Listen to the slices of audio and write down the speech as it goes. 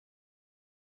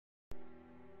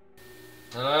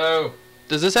Hello.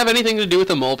 Does this have anything to do with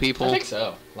the mole people? I think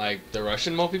so. Like the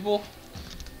Russian mole people.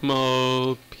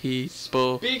 Mole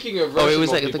people. Speaking of Russian it was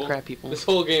mole like people, the crap people. this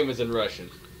whole game is in Russian.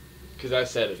 Because I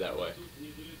said it that way.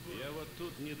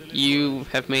 You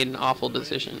have made an awful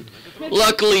decision.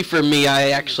 Luckily for me,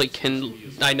 I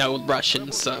know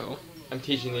Russian, so. I'm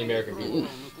teaching the American people.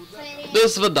 До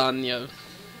свидания.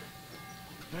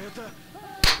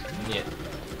 Yeah.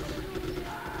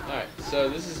 Alright, so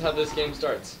this is how this game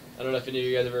starts. I don't know if any of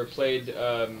you guys ever played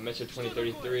Metro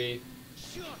 2033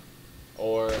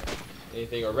 or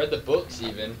anything, or read the books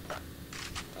even.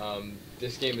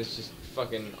 This game is just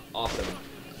fucking awesome.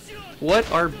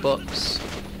 What are books?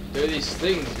 There are these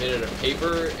things made out of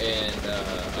paper and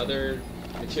other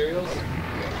materials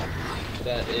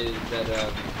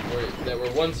that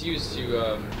were once used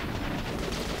to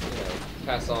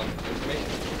pass on information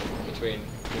between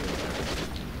humans.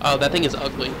 Oh, that thing is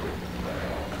ugly.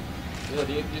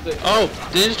 Oh,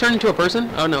 did it just turn into a person?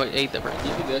 Oh no, it ate the person. Do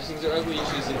you think those things are ugly?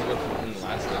 Usually things were in the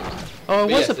last game. Oh,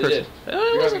 it was yes, a person.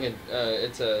 You're having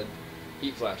it's a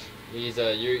heat flash. He's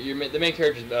the main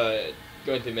character's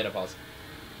going through menopause.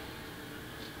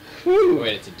 Whew. Oh,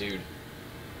 wait, it's a dude.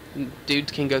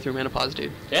 Dudes can go through menopause,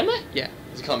 dude. Can they? Yeah.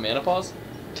 Is it called menopause?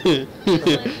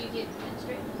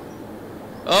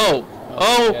 Oh.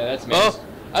 Yeah, that's menstruating.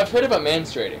 I've heard about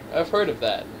menstruating. I've heard of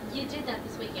that. You did that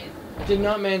this weekend. I did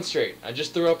not menstruate. I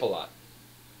just threw up a lot.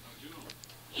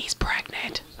 He's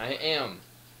pregnant. I am.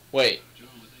 Wait.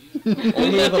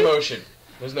 Only with emotion.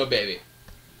 There's no baby.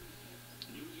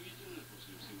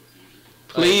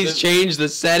 Please change the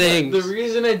settings. The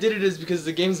reason I did it is because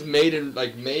the game's made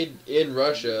in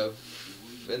Russia,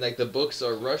 and like the books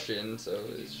are Russian, so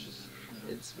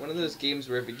it's one of those games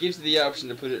where if it gives you the option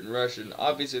to put it in Russian,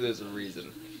 obviously there's a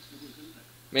reason.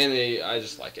 Mainly, I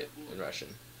just like it in Russian.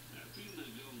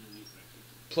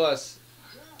 Plus,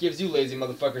 gives you lazy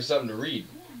motherfuckers something to read.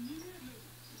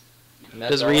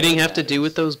 Does reading have to do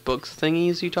with those books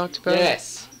thingies you talked about?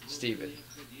 Yes, Steven.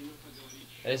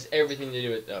 It has everything to do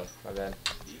with... Oh, my bad.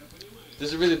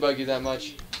 Does it really bug you that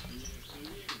much?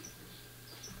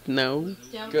 No.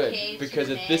 Good, because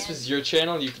if this was your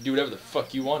channel, you could do whatever the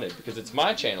fuck you wanted. Because it's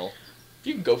my channel,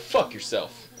 you can go fuck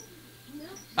yourself.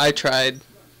 I tried.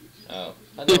 Oh,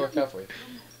 how'd that work out for you?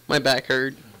 My back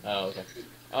hurt. Oh, okay.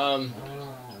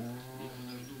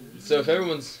 So if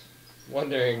everyone's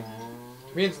wondering...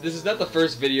 this is not the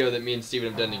first video that me and Steven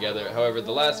have done together. However,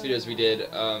 the last videos we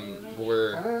did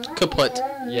were... Kaput.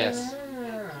 Yes.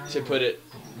 To put it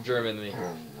Germanly.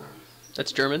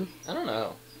 That's German? I don't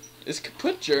know. Is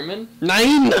kaput German?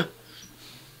 9! The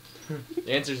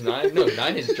answer's 9? No,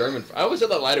 9 is German. I always thought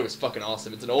that lighter was fucking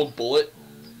awesome. It's an old bullet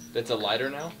that's a lighter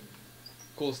now.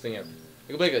 Coolest thing ever. You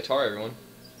can play guitar, everyone.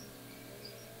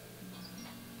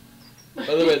 By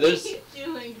the way, there's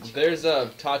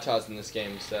tatas in this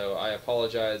game, so I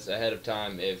apologize ahead of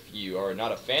time if you are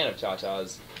not a fan of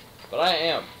tatas, but I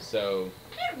am, so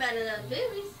Everybody loves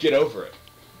boobies. get over it.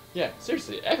 Yeah,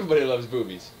 seriously, everybody loves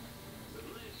boobies.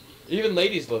 Even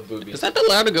ladies love boobies. Is that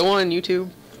allowed to go on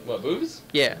YouTube? What, boobies?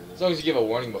 Yeah. As long as you give a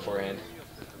warning beforehand.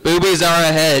 Boobies are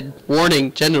ahead.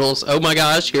 Warning, genitals. Oh my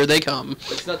gosh, here they come.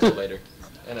 It's not till later.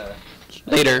 And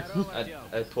Later.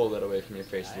 I pulled that away from your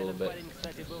face a little bit.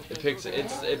 It picks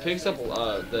up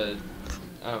the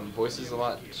voices a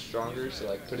lot stronger. So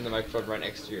like putting the microphone right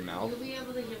next to your mouth. You'll be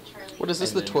able to give Charlie. What is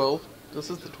this, the 12? This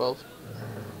is the 12.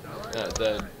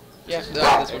 Yeah,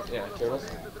 this one. yeah, turtles.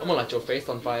 I'm gonna light your face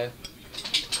on fire.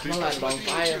 I'm gonna light it on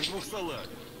fire.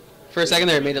 For a second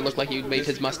there, it made it look like you made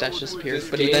his mustache disappear,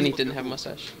 but then he didn't have a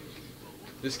mustache.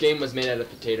 This game was made out of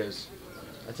potatoes.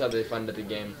 That's how they funded the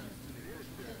game.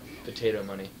 Potato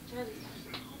money.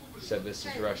 Said this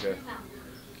is Russia.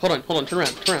 Hold on, turn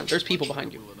around. There's people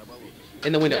behind you.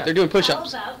 In the window. Yeah. They're doing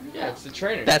push-ups. Yeah, it's the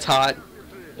trainer. That's hot.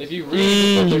 If you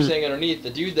read what they're saying underneath,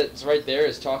 the dude that's right there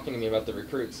is talking to me about the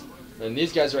recruits. And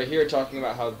these guys right here are talking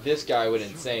about how this guy went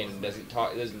insane and doesn't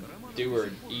do or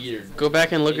eat or go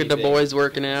back and look at the boys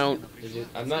working out.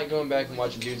 I'm not going back and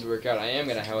watching dudes work out. I am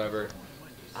gonna, however.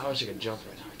 I wish I could jump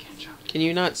right now. I can't jump. Can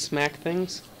you not smack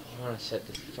things? I want to set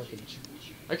this fucking...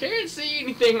 I can't see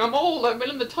anything. I'm old. I've been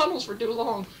in the tunnels for too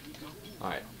long.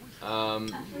 Alright. I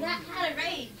forgot how to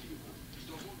raid.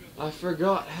 I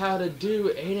forgot how to do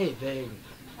anything.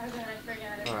 I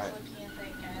forgot it. Alright. So can't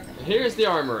think of it. And here's the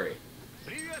armory.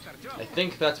 I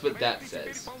think that's what that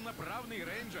says.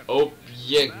 Oh,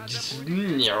 yeah.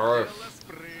 Yar.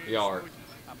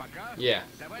 Yeah.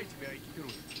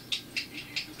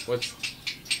 What's...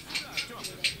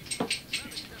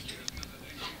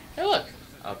 Hey, look.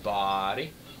 A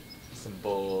body. Some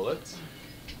bullets.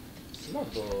 Some more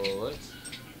bullets.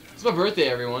 It's my birthday,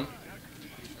 everyone.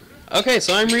 Okay,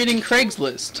 so I'm reading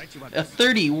Craigslist. A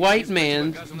 30 white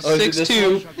man, Oh, is it this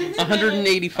 6'2",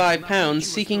 185 pounds,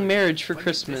 seeking marriage for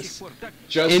Christmas.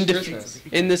 Just Christmas.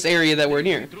 In this area that we're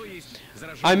near.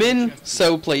 I'm in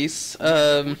so place.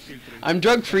 I'm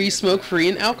drug-free, smoke-free,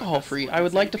 and alcohol-free. I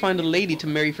would like to find a lady to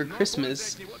marry for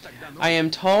Christmas. I am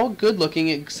tall,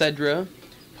 good-looking, etc.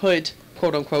 Put,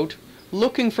 quote-unquote,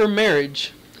 looking for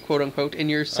marriage, quote-unquote, in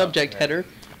your subject header,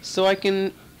 so I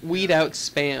can weed out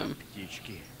spam.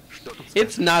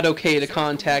 It's not okay to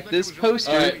contact this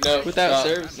poster without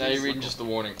service. Now you're reading just the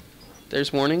warning.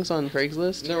 There's warnings on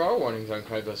Craigslist? There are warnings on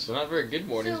Craigslist, so not very good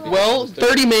warnings. Well,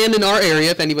 30 man in our area,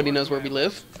 if anybody knows where we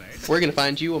live. We're gonna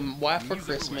find you a wife for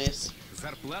Christmas.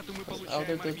 Oh,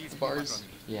 they're the bars.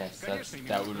 Yes,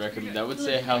 that would recommend. That would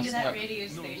say house. That radio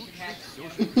station.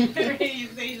 The radio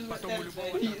station was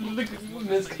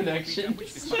Misconnection.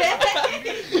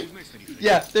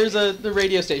 Yeah, there's the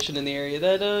radio station in the area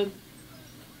that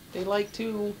they like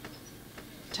to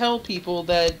tell people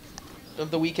that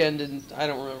of the weekend, and I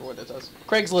don't remember what it does.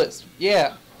 Craigslist,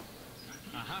 yeah.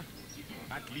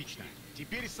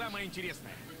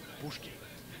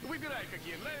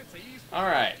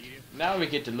 Alright, now we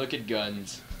get to look at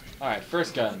guns. Alright,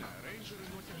 first gun.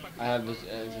 I have this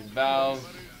Valve,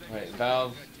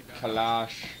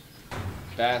 Kalash,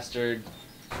 Bastard,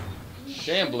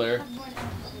 Shambler,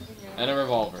 and a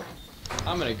revolver.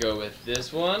 I'm gonna go with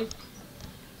this one,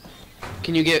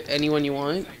 Can you get anyone you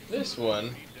want? this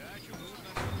one,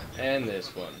 and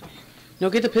this one. No,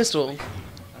 get the pistol.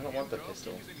 I don't want the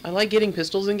pistol. I like getting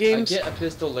pistols in I games. get a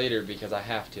pistol later because I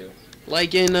have to.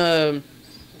 Like in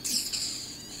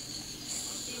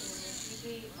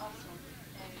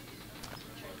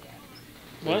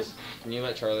What? Can you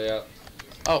let Charlie out?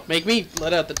 Oh, make me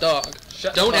let out the dog.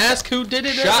 Shut Don't the fuck ask who did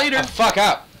it Shut later. the fuck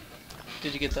up!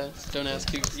 Did you get that? Don't ask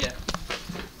who. Yeah.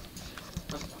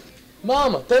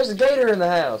 Mama, there's a gator in the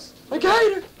house. A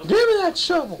gator? Give me that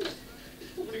shovel.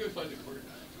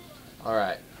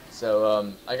 Alright,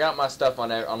 so I got my stuff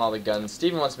on all the guns.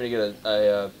 Steven wants me to get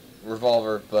a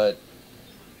revolver, but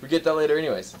we get that later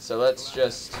anyways. So let's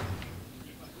just...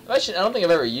 I don't think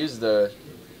I've ever used the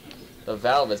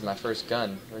Valve as my first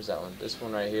gun. Where's that one? This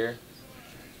one right here.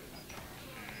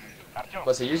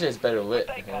 But so usually it's better lit.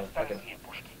 Okay, fucking,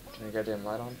 turn the goddamn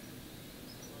light on.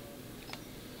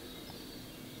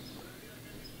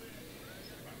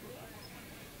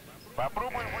 I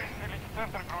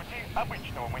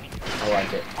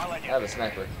like it. I have a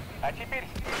sniper.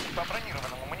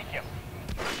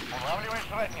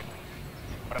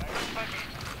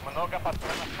 Много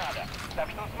патронов надо. Так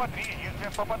что смотри, если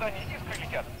в попадании искры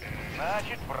летят,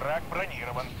 значит враг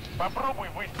бронирован. Попробуй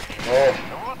выстрелить.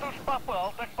 Вот уж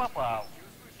попал, так попал.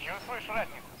 Чувствуешь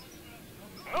разницу?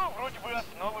 Ну, вроде бы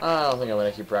основы... I don't think I'm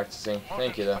gonna keep practicing.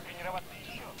 Thank you though.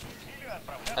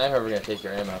 I'm never gonna take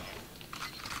your ammo.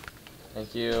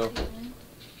 Thank you.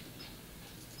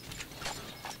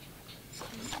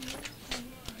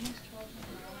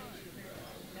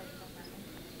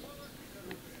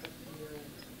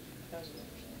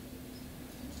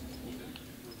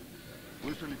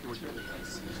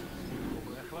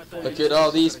 Look at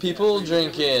all these people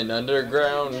drinking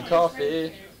underground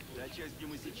coffee.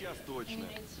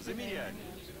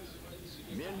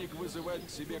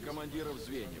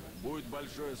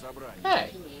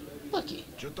 Hey, looky.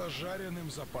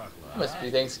 Must be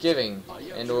Thanksgiving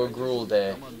and or Gruel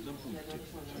Day.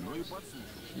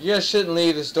 You guys shouldn't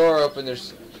leave this door open.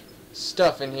 There's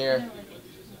stuff in here.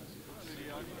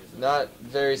 Not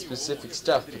very specific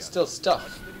stuff, but still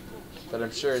stuff that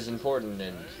I'm sure is important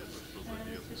and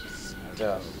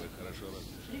stuff.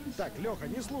 Так, Леха,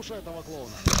 не слушай этого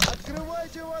клоуна.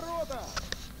 Открывайте ворота!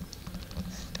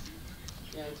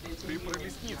 Ты про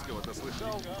Лесницкого-то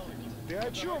слышал? Ты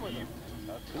о чем это?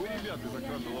 У ребят из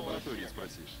охранной лаборатории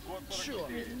спроси. Черт,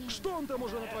 что он там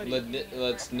уже натворил?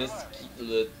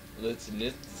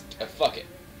 Fuck it.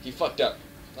 He fucked up.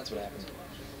 That's what happened.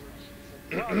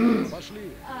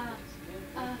 Пошли.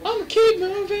 I'm keep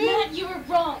moving. Matt, you were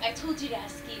wrong. I told you to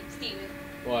ask Steven.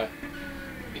 Why?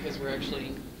 Because we're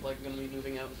actually like gonna be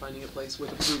moving out and finding a place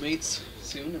with roommates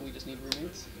soon, and we just need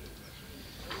roommates.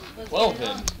 Let's Well get it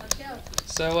on. then. Let's go.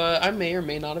 So I may or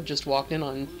may not have just walked in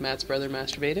on Matt's brother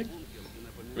masturbating.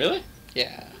 Really?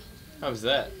 Yeah. How was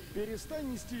that?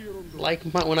 Перестань нести ерунду. Like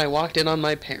when I walked in on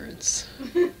my parents.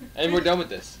 And we're done with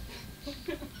this.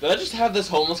 Did I just have this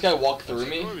homeless guy walk through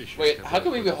me? Wait, how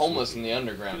can we be homeless in the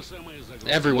underground?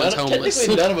 Everyone's homeless.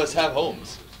 Technically, none of us have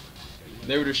homes.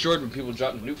 They were destroyed when people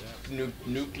dropped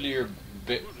nuclear.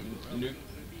 You're allergic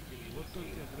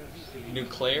to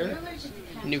cats.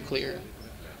 Nuclear.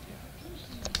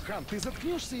 Хан, ты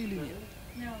заткнешься или нет?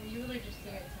 No, you were just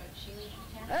there. So she allergic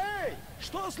to cats? Эй,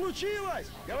 что случилось?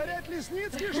 Говорят,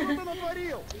 Лесницкий что-то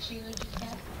натворил. Is she allergic to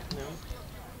cats? No.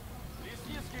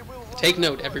 Take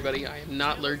note, everybody. I am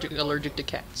not allergic to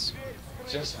cats.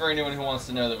 Just for anyone who wants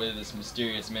to know where this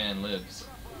mysterious man lives.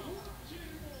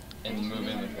 And move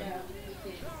in with him.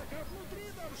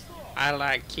 I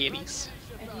like kitties.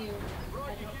 I do. I don't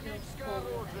feel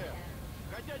cold.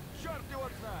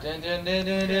 Dun, dun, dun,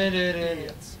 dun, dun, dun,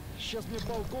 dun. Сейчас мне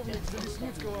полковник за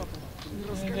Лесницкого не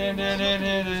Dun, dun, dun, dun,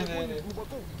 dun, dun, dun.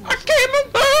 глубоко в I душу. came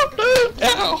about.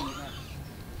 Ow.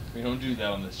 We don't do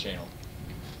that on this channel.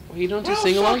 Well, you don't do Oh,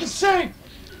 sing along. fucking sing!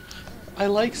 I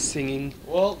like singing.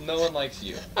 Well, no one likes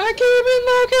you. I came in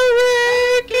like a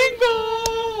wrecking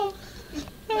ball.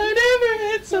 I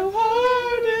never hit so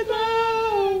hard and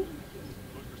low.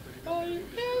 All you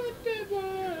ever did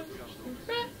was.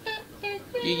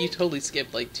 You totally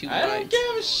skipped like 2 I don't lines.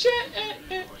 give a shit.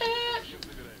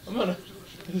 I'm gonna.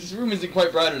 This room isn't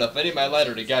quite bright enough. I need my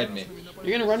lighter to guide me.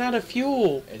 You're gonna run out of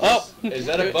fuel. Is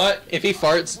that a butt? If he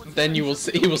farts, then he will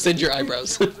send your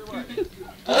eyebrows.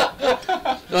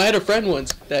 No, I had a friend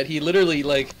once that he literally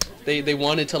like they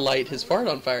wanted to light his fart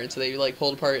on fire, and so they like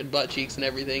pulled apart his butt cheeks and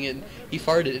everything, and he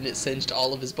farted and it singed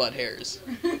all of his butt hairs.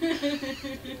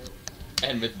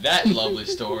 And with that lovely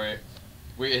story,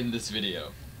 we're in this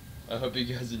video. I hope you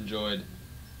guys enjoyed,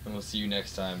 and we'll see you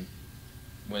next time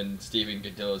when Steven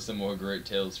can tell us some more great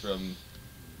tales from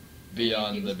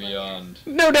Beyond the Beyond.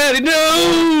 No, Daddy,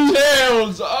 no!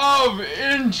 Tales of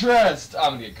Interest!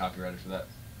 I'm gonna get copyrighted for that.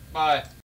 Bye.